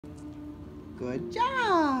Good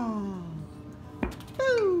job.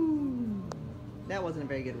 Boom. That wasn't a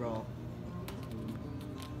very good roll.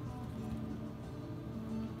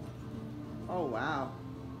 Oh, wow.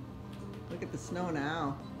 Look at the snow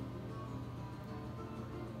now.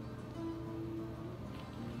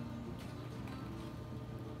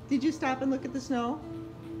 Did you stop and look at the snow?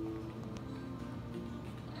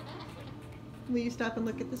 Will you stop and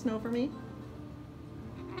look at the snow for me?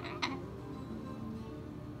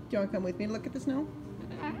 Do you want to come with me to look at the snow?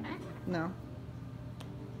 No.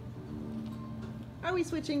 Are we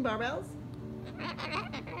switching barbells?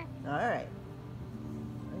 Alright.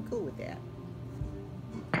 I'm cool with that.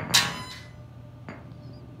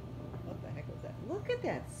 What the heck was that? Look at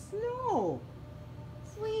that snow!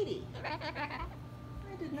 Sweetie!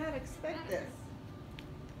 I did not expect this.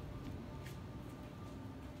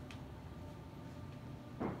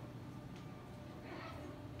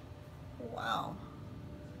 Wow.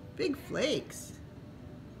 Big flakes.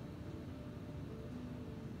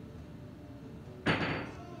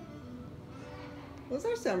 Those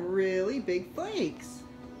are some really big flakes.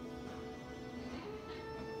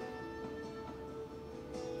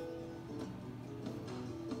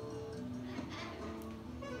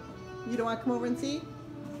 You don't want to come over and see?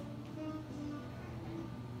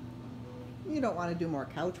 You don't want to do more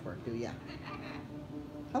couch work, do you?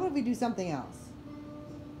 How about we do something else?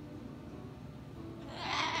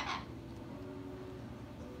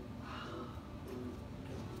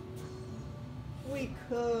 We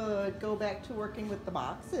could go back to working with the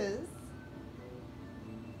boxes.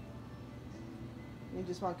 You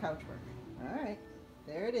just want couch work. All right,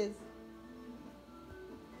 there it is.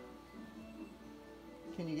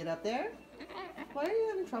 Can you get up there? Why are you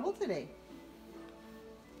having trouble today?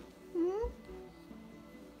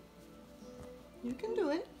 You can do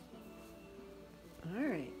it. All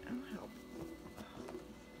right, I'll help.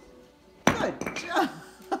 Good job.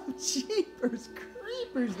 Jeepers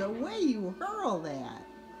creepers, the way you hurl that.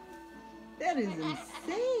 That is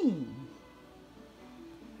insane.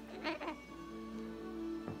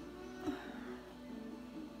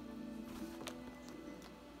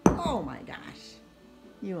 Oh my gosh.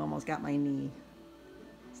 You almost got my knee.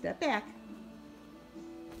 Step back.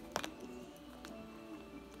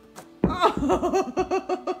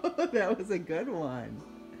 Oh, that was a good one.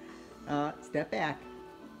 Step back.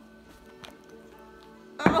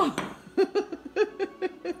 Oh.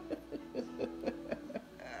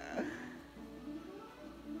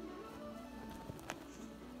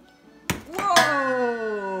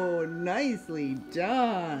 Whoa, nicely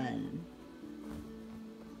done.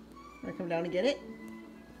 Wanna come down and get it?